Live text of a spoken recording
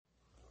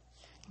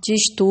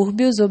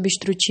Distúrbios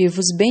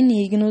obstrutivos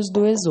benignos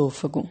do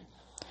esôfago.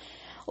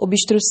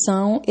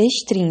 Obstrução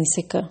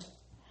extrínseca.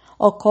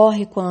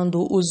 Ocorre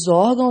quando os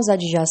órgãos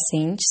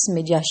adjacentes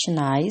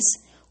mediastinais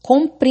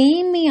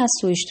comprimem a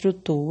sua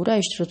estrutura, a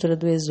estrutura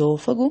do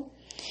esôfago,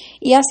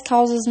 e as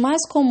causas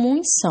mais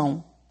comuns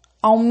são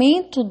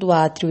aumento do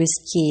átrio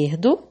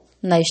esquerdo,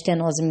 na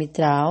estenose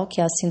mitral, que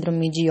é a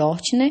síndrome de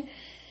Ortner,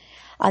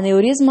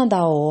 aneurisma da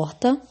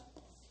aorta,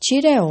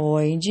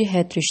 tireoide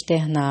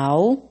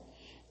retroesternal,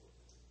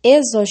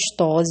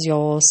 exostose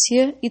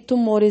óssea e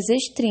tumores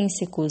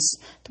extrínsecos,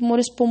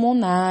 tumores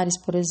pulmonares,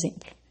 por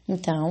exemplo.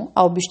 Então,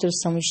 a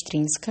obstrução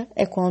extrínseca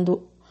é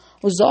quando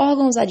os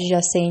órgãos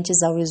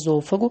adjacentes ao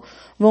esôfago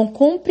vão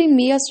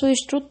comprimir a sua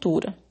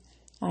estrutura.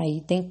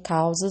 Aí tem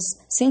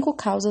 5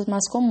 causas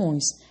mais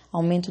comuns: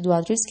 aumento do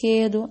átrio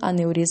esquerdo,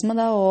 aneurisma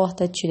da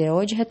aorta,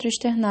 tireoide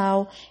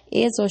retroesternal,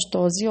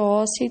 exostose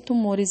óssea e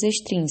tumores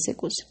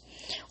extrínsecos.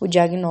 O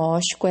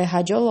diagnóstico é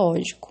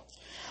radiológico.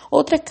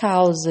 Outra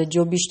causa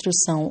de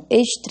obstrução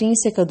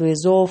extrínseca do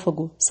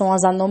esôfago são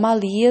as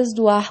anomalias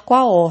do arco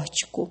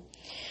aórtico.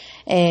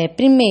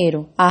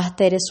 Primeiro, a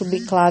artéria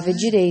subclávia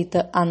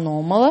direita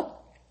anômala,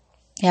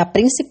 é a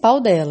principal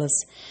delas,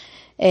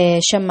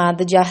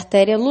 chamada de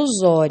artéria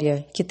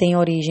lusória, que tem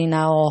origem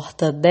na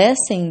aorta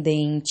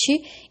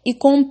descendente e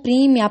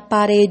comprime a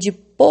parede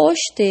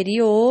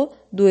posterior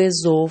do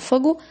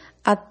esôfago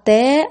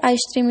até a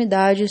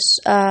extremidade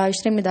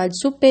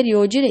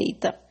superior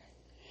direita.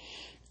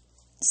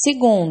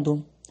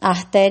 Segundo, a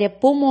artéria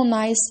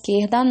pulmonar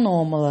esquerda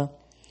anômala,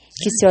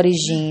 que se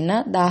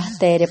origina da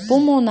artéria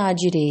pulmonar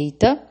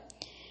direita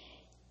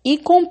e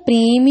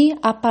comprime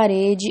a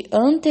parede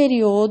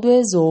anterior do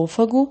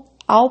esôfago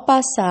ao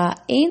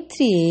passar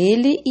entre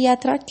ele e a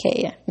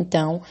traqueia.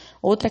 Então,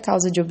 outra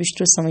causa de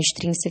obstrução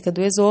extrínseca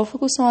do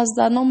esôfago são as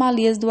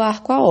anomalias do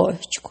arco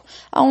aórtico.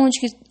 Aonde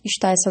que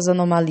estão essas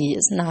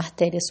anomalias? Na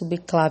artéria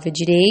subclávia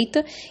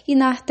direita e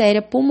na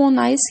artéria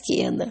pulmonar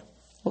esquerda.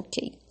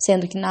 Ok,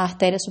 sendo que na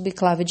artéria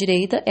subclávia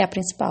direita é a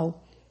principal.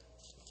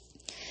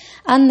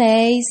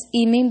 Anéis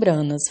e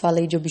membranas.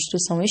 Falei de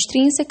obstrução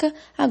extrínseca,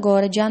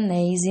 agora de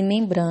anéis e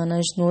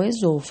membranas no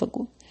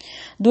esôfago.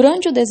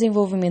 Durante o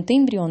desenvolvimento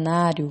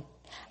embrionário,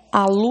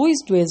 a luz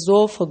do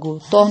esôfago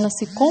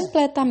torna-se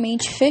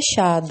completamente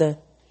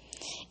fechada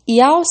e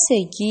a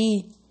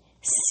seguir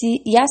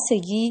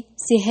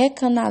se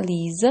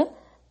recanaliza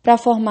para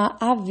formar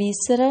a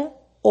víscera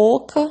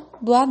oca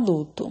do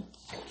adulto.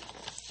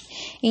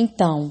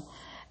 Então,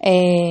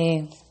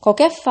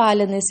 qualquer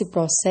falha nesse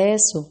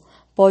processo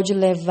pode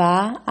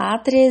levar à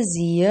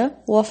atresia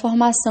ou à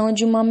formação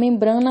de uma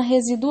membrana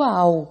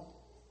residual,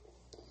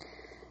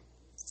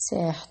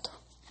 certo?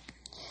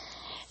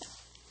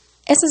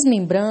 Essas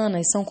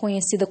membranas são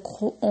conhecidas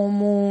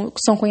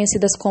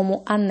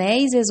como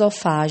anéis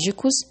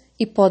esofágicos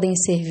e podem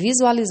ser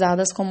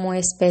visualizadas como uma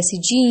espécie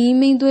de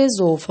ímã do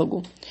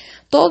esôfago.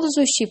 Todos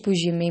os tipos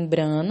de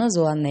membranas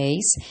ou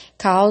anéis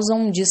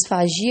causam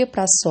disfagia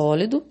para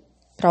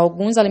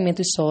alguns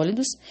alimentos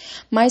sólidos,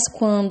 mas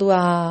quando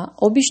há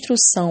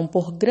obstrução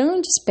por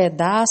grandes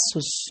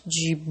pedaços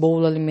de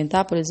bolo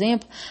alimentar, por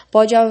exemplo,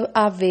 pode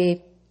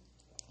haver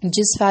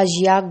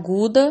disfagia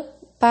aguda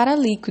para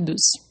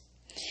líquidos.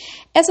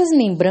 Essas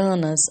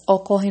membranas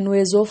ocorrem no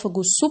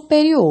esôfago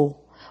superior.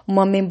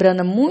 Uma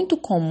membrana muito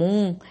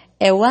comum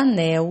é o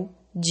anel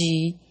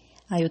de,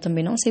 eu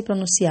também não sei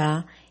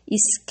pronunciar,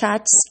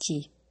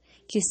 Skatsky,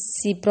 que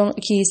se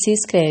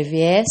escreve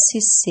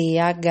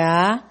SCHATZKI.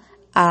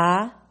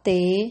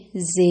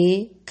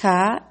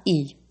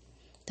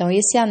 Então,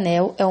 esse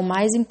anel é o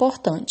mais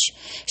importante.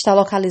 Está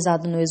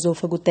localizado no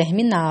esôfago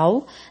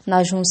terminal,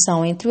 na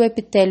junção entre o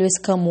epitélio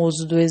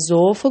escamoso do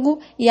esôfago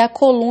e a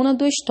coluna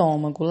do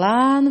estômago,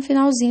 lá no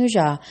finalzinho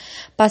já.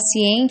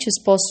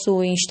 Pacientes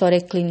possuem história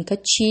clínica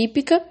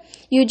típica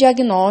e o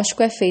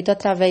diagnóstico é feito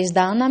através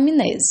da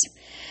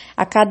anamnese.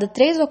 A cada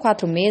 3 ou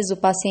 4 meses, o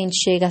paciente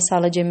chega à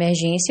sala de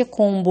emergência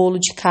com um bolo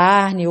de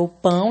carne ou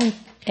pão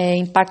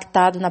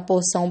impactado na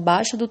porção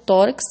baixa do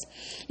tórax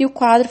e o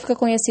quadro fica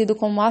conhecido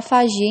como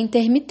afagia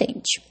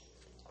intermitente.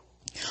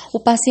 O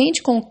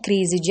paciente com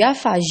crise de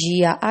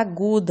afagia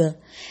aguda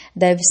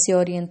deve ser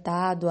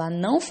orientado a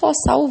não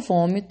forçar o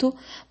vômito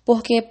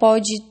porque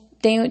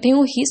tem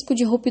o risco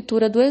de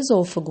ruptura do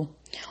esôfago.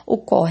 O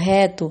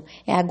correto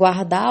é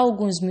aguardar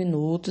alguns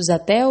minutos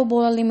até o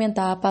bolo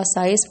alimentar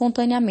passar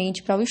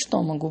espontaneamente para o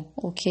estômago,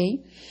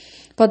 ok?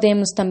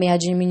 Podemos também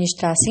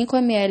administrar 5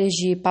 ml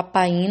de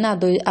papaína a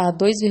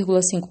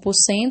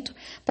 2,5%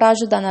 para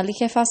ajudar na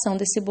liquefação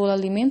desse bolo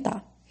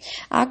alimentar.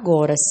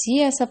 Agora, se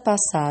essa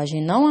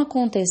passagem não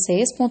acontecer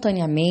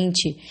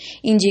espontaneamente,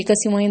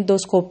 indica-se uma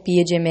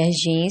endoscopia de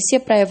emergência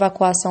para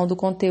evacuação do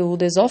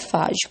conteúdo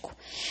esofágico.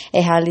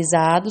 É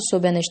realizado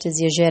sob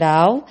anestesia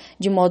geral,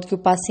 de modo que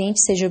o paciente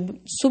seja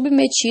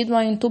submetido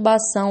a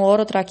intubação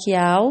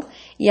orotraqueal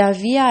e a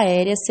via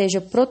aérea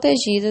seja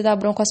protegida da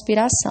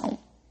broncoaspiração.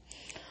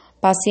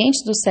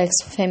 Pacientes do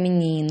sexo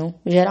feminino,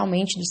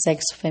 geralmente do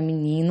sexo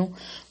feminino,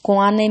 com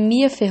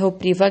anemia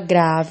ferropriva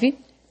grave,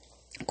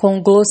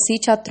 com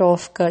glossite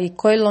atrófica e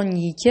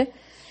coiloníquia,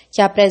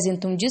 que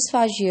apresentam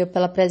disfagia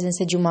pela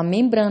presença de uma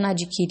membrana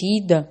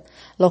adquirida,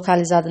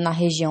 localizada na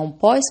região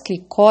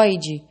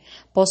pós-cricoide,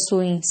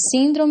 possuem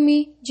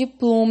síndrome de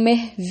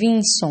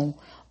Plummer-Vinson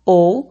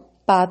ou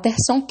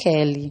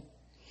Patterson-Kelly.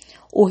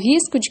 O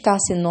risco de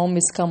carcinoma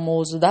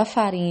escamoso da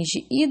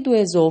faringe e do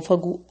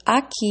esôfago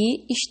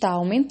aqui está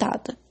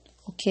aumentada,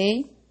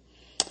 ok?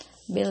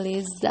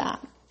 Beleza.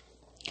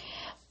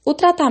 O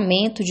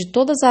tratamento de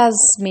todas as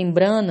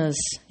membranas,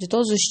 de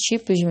todos os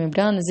tipos de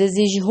membranas,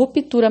 exige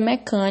ruptura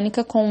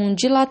mecânica com um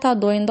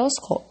dilatador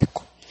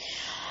endoscópico.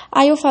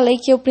 Aí eu falei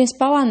que o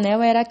principal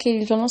anel era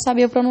aquele que eu não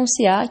sabia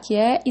pronunciar, que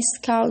é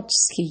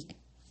Skautsky.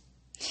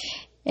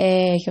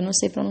 Que eu não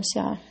sei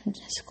pronunciar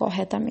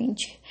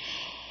corretamente.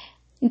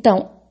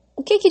 Então,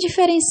 o que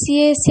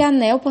diferencia esse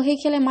anel? Por que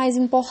ele é mais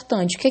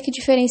importante? O que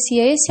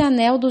diferencia esse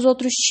anel dos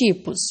outros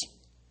tipos?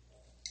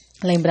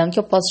 Lembrando que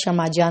eu posso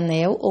chamar de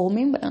anel ou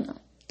membrana.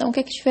 Então, o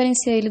que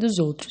diferencia ele dos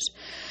outros?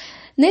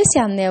 Nesse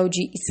anel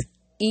de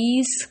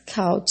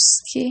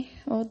Skautsky,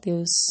 oh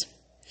Deus,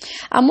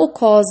 a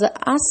mucosa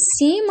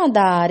acima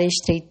da área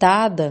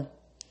estreitada,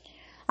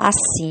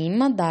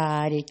 acima da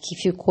área que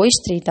ficou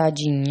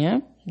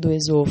estreitadinha do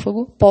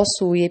esôfago,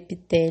 possui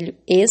epitélio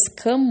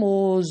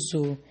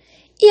escamoso.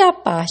 E a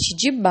parte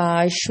de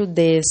baixo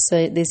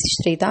desse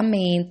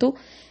estreitamento,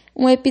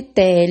 um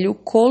epitélio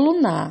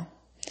colunar.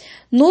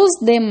 Nos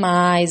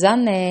demais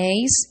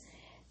anéis,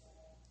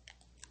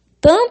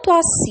 tanto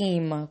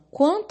acima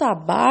quanto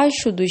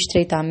abaixo do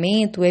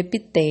estreitamento, o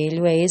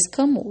epitélio é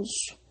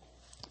escamoso.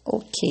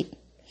 Ok.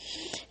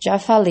 Já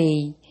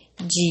falei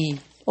de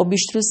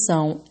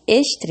obstrução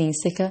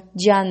extrínseca,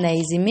 de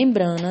anéis e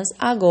membranas,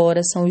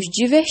 agora são os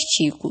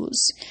divertículos.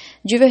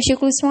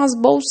 Divertículos são as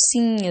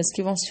bolsinhas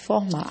que vão se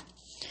formar.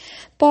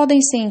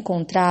 Podem ser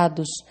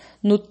encontrados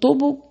no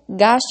tubo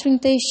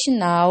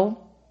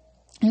gastrointestinal,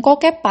 em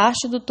qualquer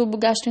parte do tubo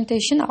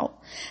gastrointestinal.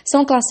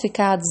 São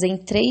classificados em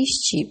 3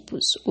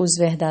 tipos: os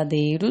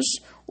verdadeiros,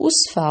 os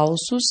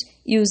falsos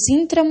e os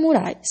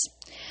intramurais.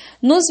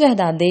 Nos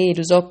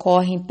verdadeiros,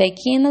 ocorrem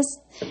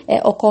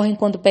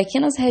quando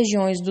pequenas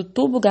regiões do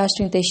tubo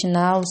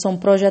gastrointestinal são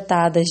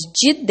projetadas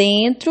de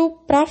dentro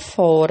para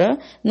fora,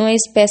 numa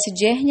espécie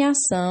de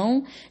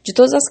herniação de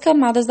todas as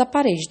camadas da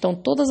parede. Então,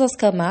 todas as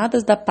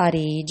camadas da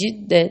parede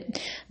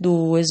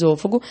do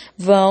esôfago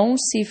vão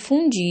se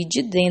fundir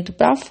de dentro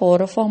para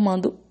fora,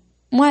 formando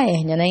uma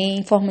hérnia, né,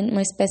 em forma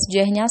uma espécie de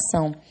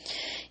herniação,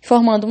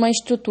 formando uma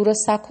estrutura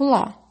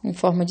sacular, em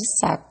forma de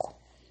saco.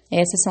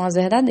 Essas são as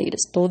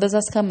verdadeiras, todas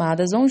as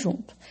camadas vão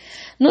junto.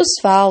 Nos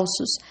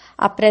falsos,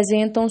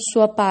 apresentam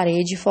sua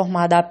parede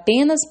formada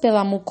apenas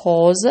pela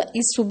mucosa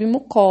e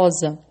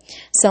submucosa.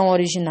 São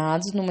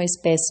originados numa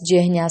espécie de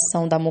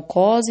herniação da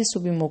mucosa e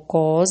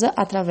submucosa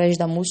através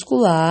da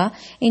muscular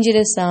em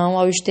direção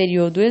ao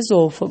exterior do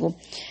esôfago.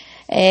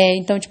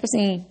 Então, tipo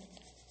assim,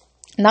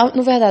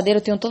 no verdadeiro,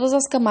 eu tenho todas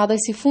as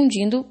camadas se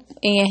fundindo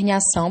em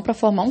herniação para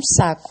formar um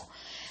saco.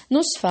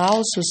 Nos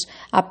falsos,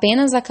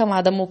 apenas a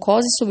camada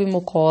mucosa e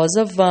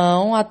submucosa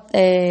vão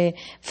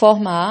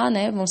formar,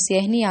 né, vão se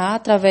herniar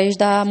através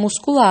da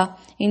muscular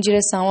em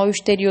direção ao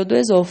exterior do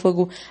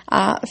esôfago.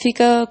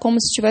 Fica como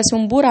se tivesse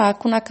um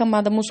buraco na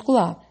camada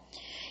muscular.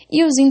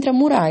 E os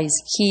intramurais,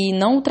 que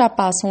não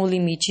ultrapassam o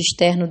limite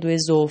externo do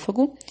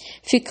esôfago,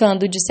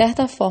 ficando de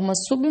certa forma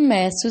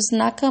submersos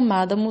na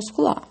camada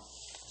muscular.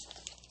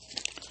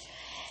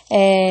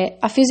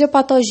 A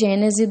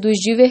fisiopatogênese dos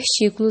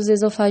divertículos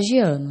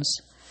esofagianos.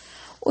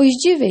 Os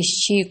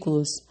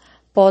divertículos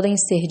podem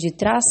ser de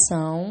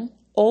tração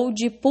ou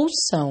de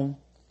pulsão.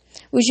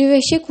 Os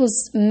divertículos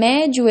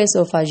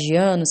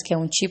médio-esofagianos, que é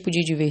um tipo de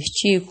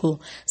divertículo,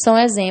 são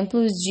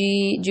exemplos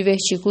de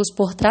divertículos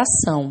por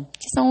tração,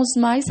 que são os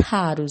mais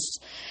raros,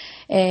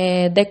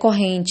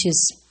 decorrentes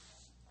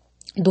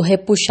do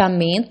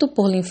repuxamento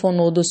por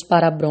linfonodos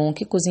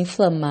parabrônquicos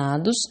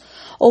inflamados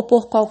ou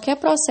por qualquer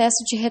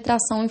processo de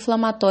retração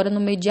inflamatória no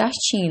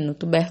mediastino,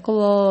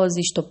 tuberculose,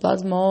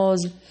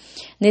 histoplasmose.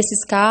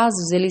 Nesses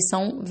casos, eles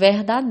são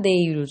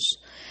verdadeiros,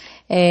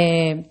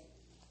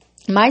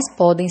 mas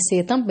podem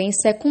ser também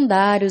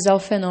secundários ao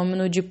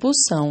fenômeno de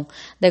pulsão,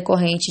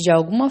 decorrente de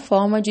alguma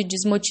forma de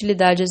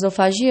desmotilidade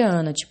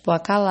esofagiana, tipo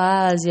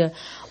acalásia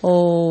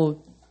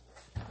ou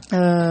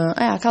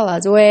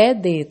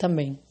EED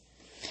também.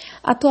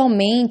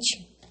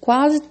 Atualmente,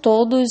 quase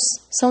todos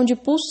são de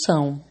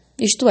pulsão,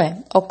 isto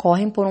é,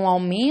 ocorrem por um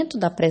aumento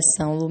da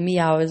pressão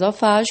lumial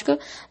esofágica,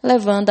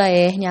 levando à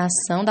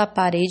herniação da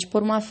parede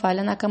por uma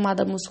falha na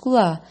camada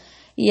muscular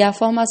e à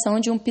formação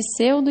de um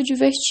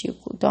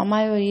pseudodivertículo. Então, a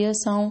maioria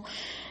são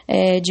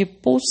de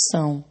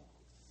pulsão.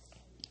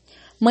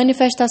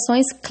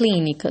 Manifestações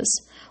clínicas.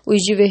 Os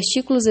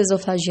divertículos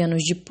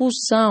esofagianos de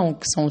pulsão,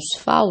 que são os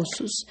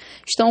falsos,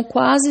 estão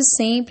quase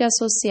sempre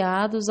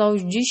associados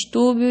aos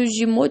distúrbios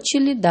de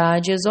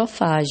motilidade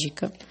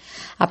esofágica.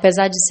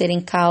 Apesar de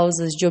serem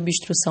causas de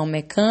obstrução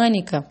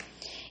mecânica,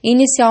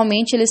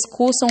 inicialmente eles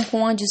cursam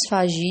com a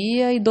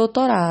disfagia e dor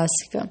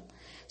torácica.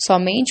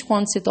 Somente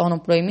quando se tornam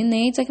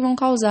proeminentes é que vão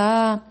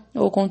causar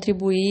ou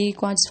contribuir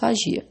com a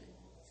disfagia.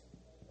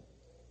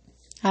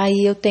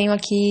 Aí eu tenho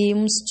aqui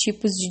uns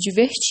tipos de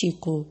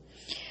divertículo.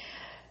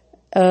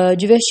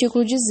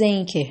 Divertículo de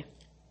Zenker.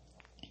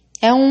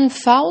 É um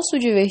falso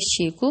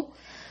divertículo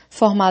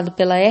formado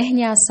pela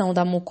herniação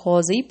da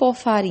mucosa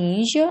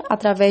hipofaríngea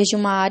através de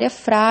uma área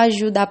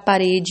frágil da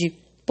parede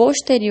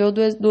posterior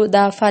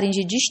da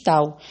faringe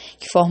distal,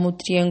 que forma o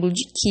triângulo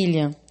de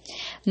Killian.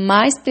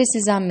 Mais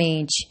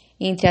precisamente,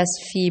 entre as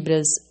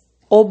fibras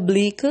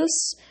oblíquas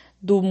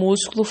do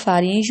músculo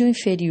faríngeo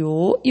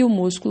inferior e o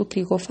músculo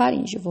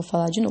cricofaríngeo. Vou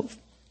falar de novo.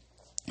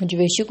 O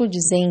divertículo de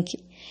Zenker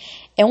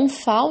é um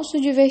falso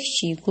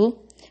divertículo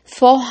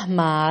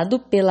formado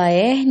pela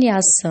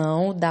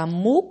herniação da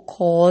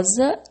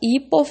mucosa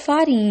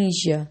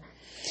hipofaríngea,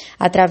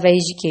 através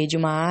de quê? De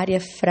uma área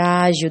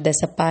frágil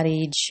dessa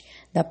parede,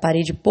 da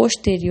parede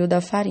posterior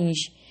da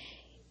faringe.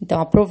 Então,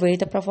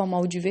 aproveita para formar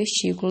o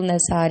divertículo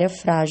nessa área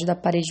frágil da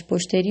parede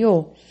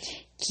posterior,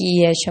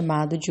 que é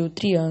chamado de o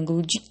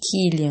triângulo de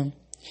Killian.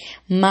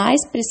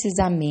 Mais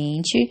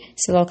precisamente,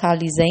 se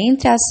localiza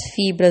entre as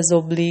fibras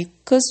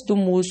oblíquas do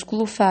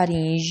músculo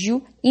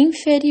faríngeo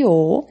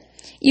inferior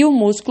e o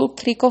músculo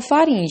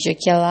cricofaríngeo,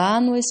 que é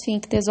lá no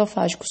esfíncter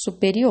esofágico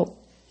superior.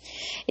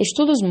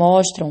 Estudos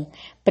mostram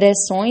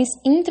pressões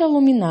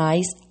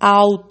intraluminais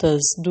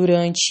altas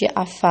durante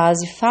a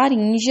fase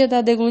faríngea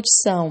da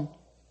deglutição,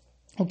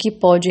 o que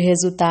pode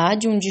resultar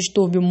de um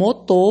distúrbio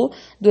motor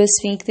do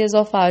esfíncter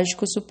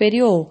esofágico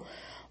superior.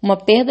 Uma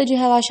perda de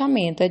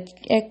relaxamento é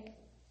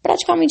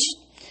praticamente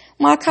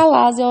uma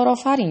acalásia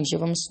orofaríngea,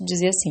 vamos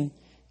dizer assim,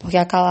 porque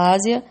a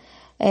acalásia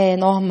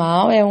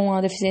normal é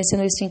uma deficiência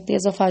no esfíncter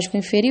esofágico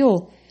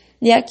inferior.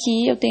 E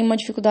aqui eu tenho uma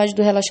dificuldade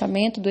do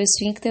relaxamento do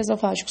esfíncter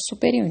esofágico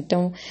superior.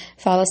 Então,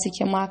 fala-se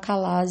que é uma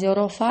acalásia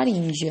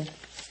orofaríngea.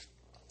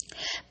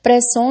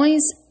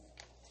 Pressões.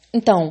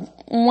 Então,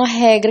 uma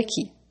regra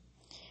aqui.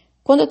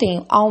 Quando eu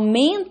tenho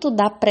aumento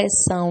da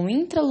pressão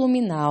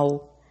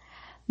intraluminal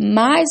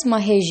mais uma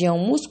região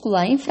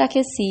muscular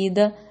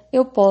enfraquecida,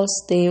 eu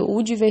posso ter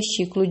o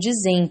divertículo de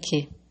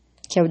Zenker,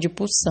 que é o de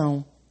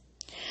pulsão.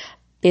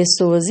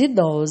 Pessoas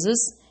idosas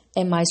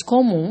é mais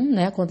comum,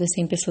 né, acontecer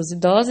em pessoas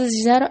idosas,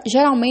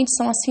 geralmente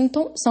são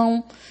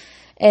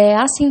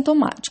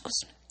assintomáticos.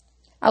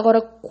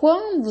 Agora,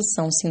 quando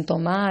são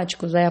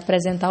sintomáticos, vai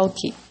apresentar o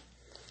quê?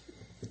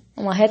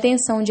 Uma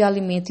retenção de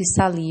alimento e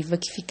saliva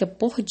que fica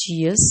por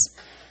dias,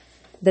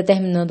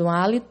 determinando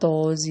uma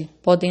halitose,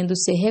 podendo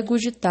ser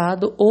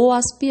regurgitado ou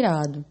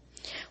aspirado.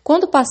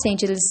 Quando o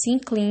paciente ele se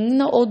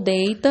inclina ou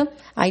deita,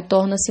 aí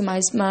torna-se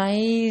mais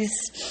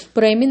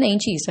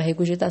proeminente isso, a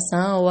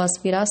regurgitação ou a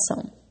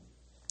aspiração.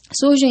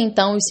 Surgem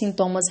então os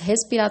sintomas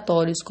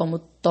respiratórios como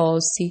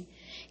tosse,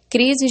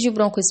 crises de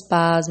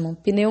broncoespasmo,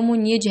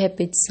 pneumonia de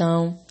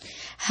repetição.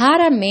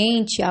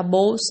 Raramente a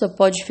bolsa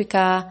pode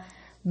ficar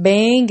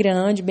bem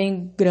grande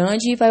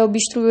e vai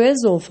obstruir o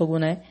esôfago,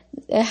 né?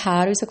 É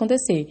raro isso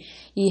acontecer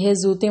e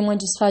resulta em uma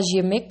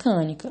disfagia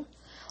mecânica.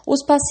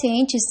 Os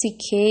pacientes se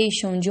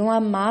queixam de uma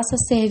massa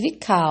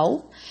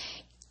cervical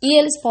e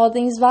eles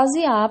podem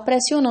esvaziar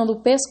pressionando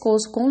o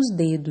pescoço com os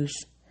dedos.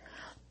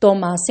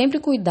 Tomar sempre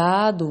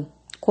cuidado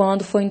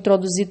quando for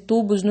introduzir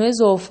tubos no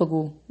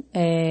esôfago,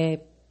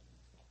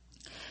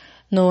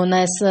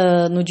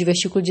 no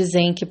divertículo de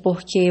Zenker,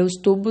 porque os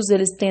tubos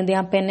eles tendem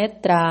a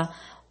penetrar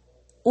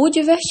o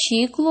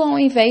divertículo ao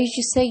invés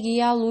de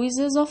seguir a luz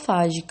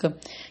esofágica,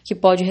 que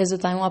pode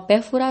resultar em uma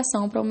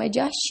perfuração para o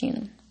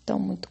mediastino. Então,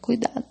 muito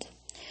cuidado.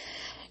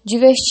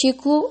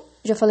 Divertículo,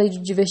 já falei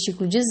do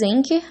divertículo de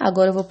Zenker,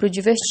 agora eu vou para o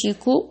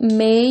divertículo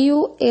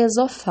meio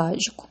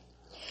esofágico.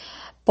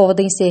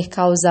 Podem ser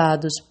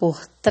causados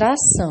por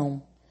tração,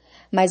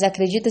 mas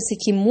acredita-se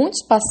que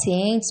muitos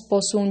pacientes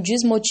possuem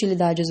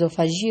desmotilidade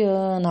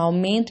esofagiana,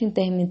 aumento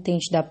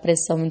intermitente da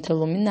pressão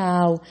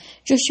intraluminal,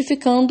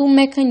 justificando um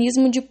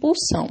mecanismo de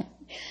pulsão.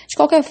 De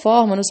qualquer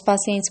forma, nos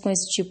pacientes com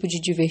esse tipo de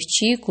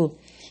divertículo,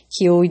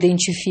 que eu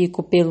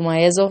identifico por uma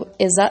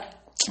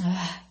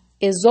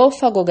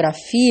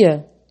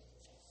esofagografia,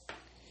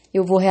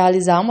 eu vou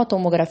realizar uma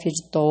tomografia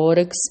de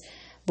tórax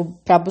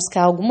para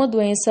buscar alguma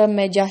doença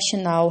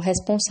mediastinal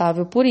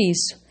responsável por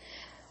isso.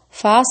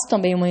 Faço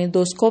também uma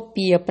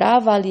endoscopia para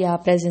avaliar a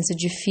presença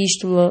de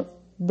fístula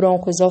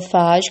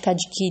broncoesofágica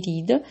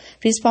adquirida,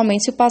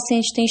 principalmente se o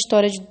paciente tem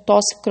história de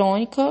tosse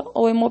crônica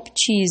ou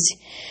hemoptise.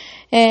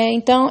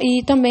 E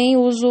também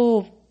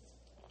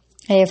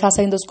faço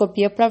a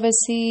endoscopia para ver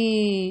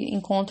se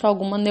encontro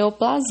alguma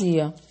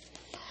neoplasia.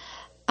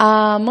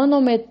 A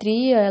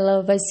manometria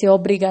ela vai ser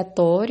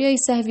obrigatória e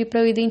servir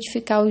para eu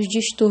identificar os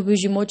distúrbios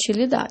de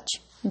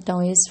motilidade.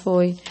 Então, esse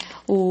foi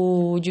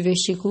o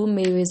divertículo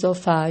meio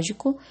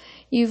esofágico.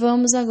 E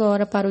vamos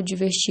agora para o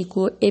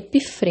divertículo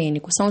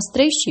epifrênico. São os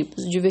três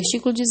tipos: o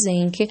divertículo de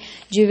Zenker,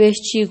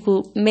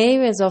 divertículo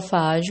meio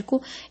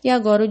esofágico e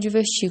agora o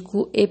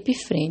divertículo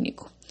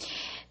epifrênico.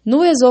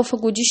 No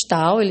esôfago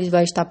distal, ele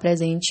vai estar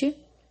presente.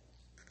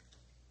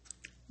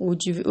 O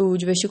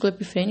divertículo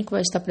epifrênico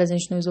vai estar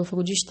presente no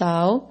esôfago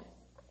distal,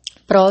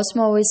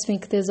 próximo ao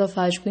esfíncter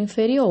esofágico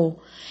inferior,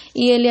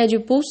 e ele é de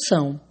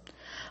pulsão.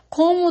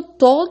 Como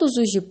todos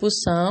os de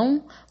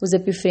pulsão, os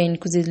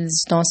epifrênicos eles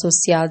estão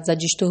associados a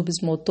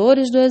distúrbios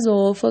motores do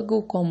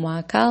esôfago, como a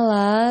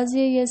acalásia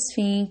e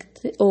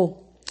esfíncter,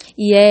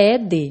 e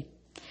EED,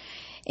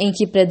 em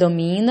que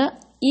predomina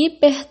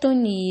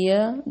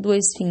hipertonia do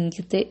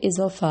esfíncter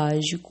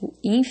esofágico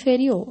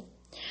inferior.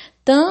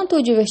 Tanto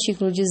o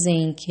divertículo de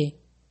Zenker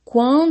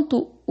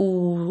quanto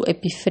o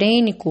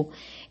epifrênico,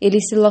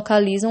 eles se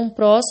localizam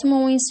próximo a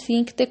um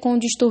esfíncter com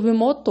distúrbio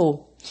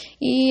motor.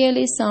 E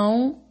eles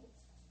são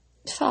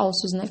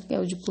falsos, né? Que é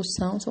o de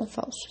pulsão, são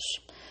falsos.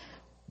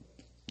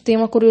 Tem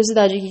uma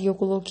curiosidade aqui que eu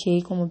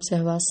coloquei como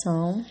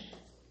observação,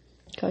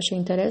 que eu achei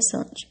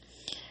interessante.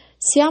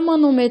 Se a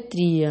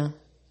manometria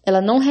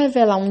ela não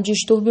revelar um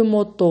distúrbio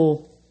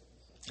motor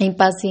em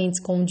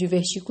pacientes com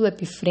divertículo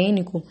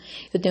epifrênico,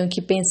 eu tenho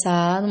que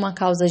pensar numa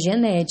causa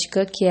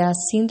genética, que é a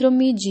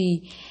síndrome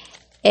de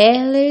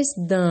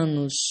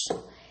Ehlers-Danlos,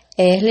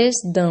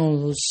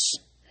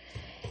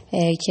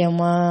 que é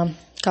uma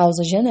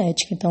causa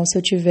genética. Então, se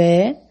eu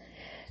tiver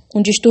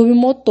um distúrbio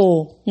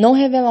motor, não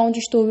revelar um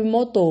distúrbio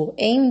motor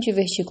em um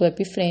divertículo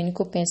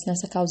epifrênico, eu penso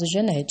nessa causa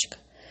genética.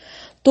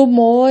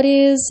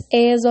 Tumores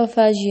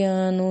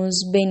esofagianos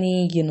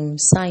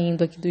benignos,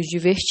 saindo aqui dos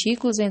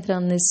divertículos,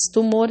 entrando nesses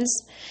tumores,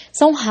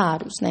 são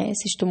raros, né?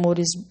 Esses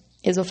tumores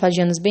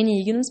esofagianos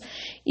benignos.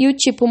 E o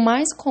tipo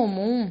mais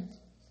comum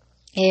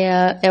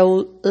é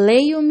o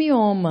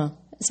leiomioma,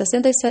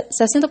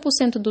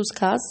 60% dos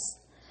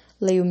casos,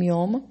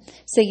 leiomioma,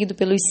 seguido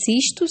pelos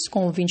cistos,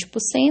 com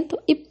 20%,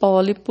 e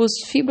pólipos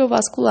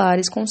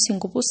fibrovasculares, com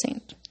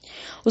 5%.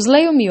 Os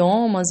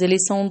leiomiomas,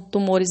 eles são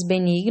tumores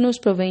benignos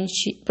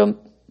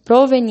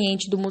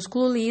provenientes do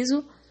músculo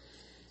liso,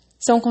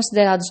 são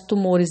considerados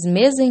tumores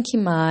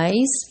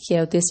mesenquimais, que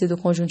é o tecido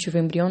conjuntivo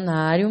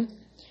embrionário,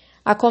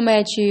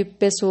 acomete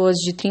pessoas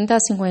de 30 a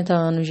 50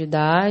 anos de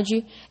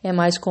idade, é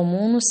mais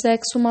comum no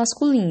sexo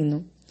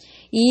masculino.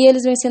 E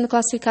eles vêm sendo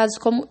classificados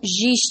como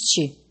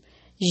GIST,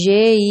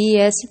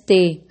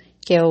 GIST,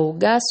 que é o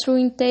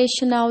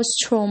Gastrointestinal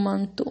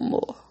Stromal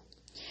Tumor.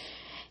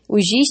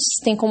 Os GISTs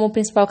têm como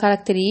principal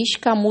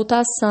característica a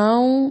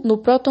mutação no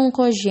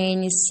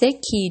protoncogene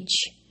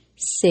c-KIT,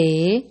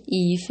 C-KIT,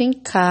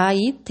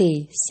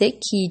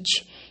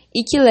 c-KIT,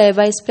 e que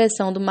leva à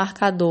expressão do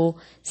marcador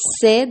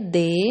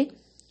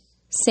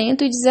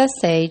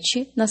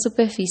CD117 na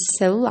superfície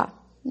celular.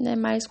 É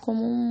mais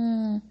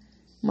como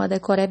uma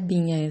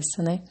decorebinha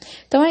essa, né?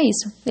 Então é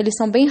isso. Eles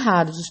são bem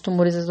raros, os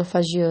tumores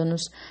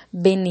esofagianos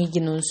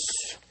benignos.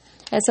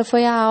 Essa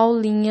foi a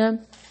aulinha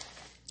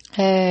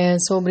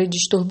sobre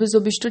distúrbios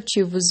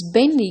obstrutivos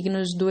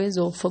benignos do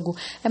esôfago.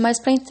 É mais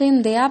para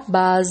entender a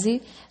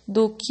base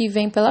do que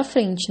vem pela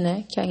frente,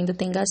 né? Que ainda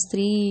tem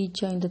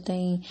gastrite, ainda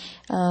tem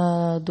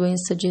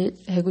doença de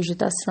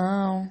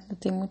regurgitação,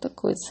 tem muita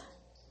coisa.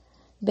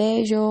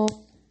 Beijo!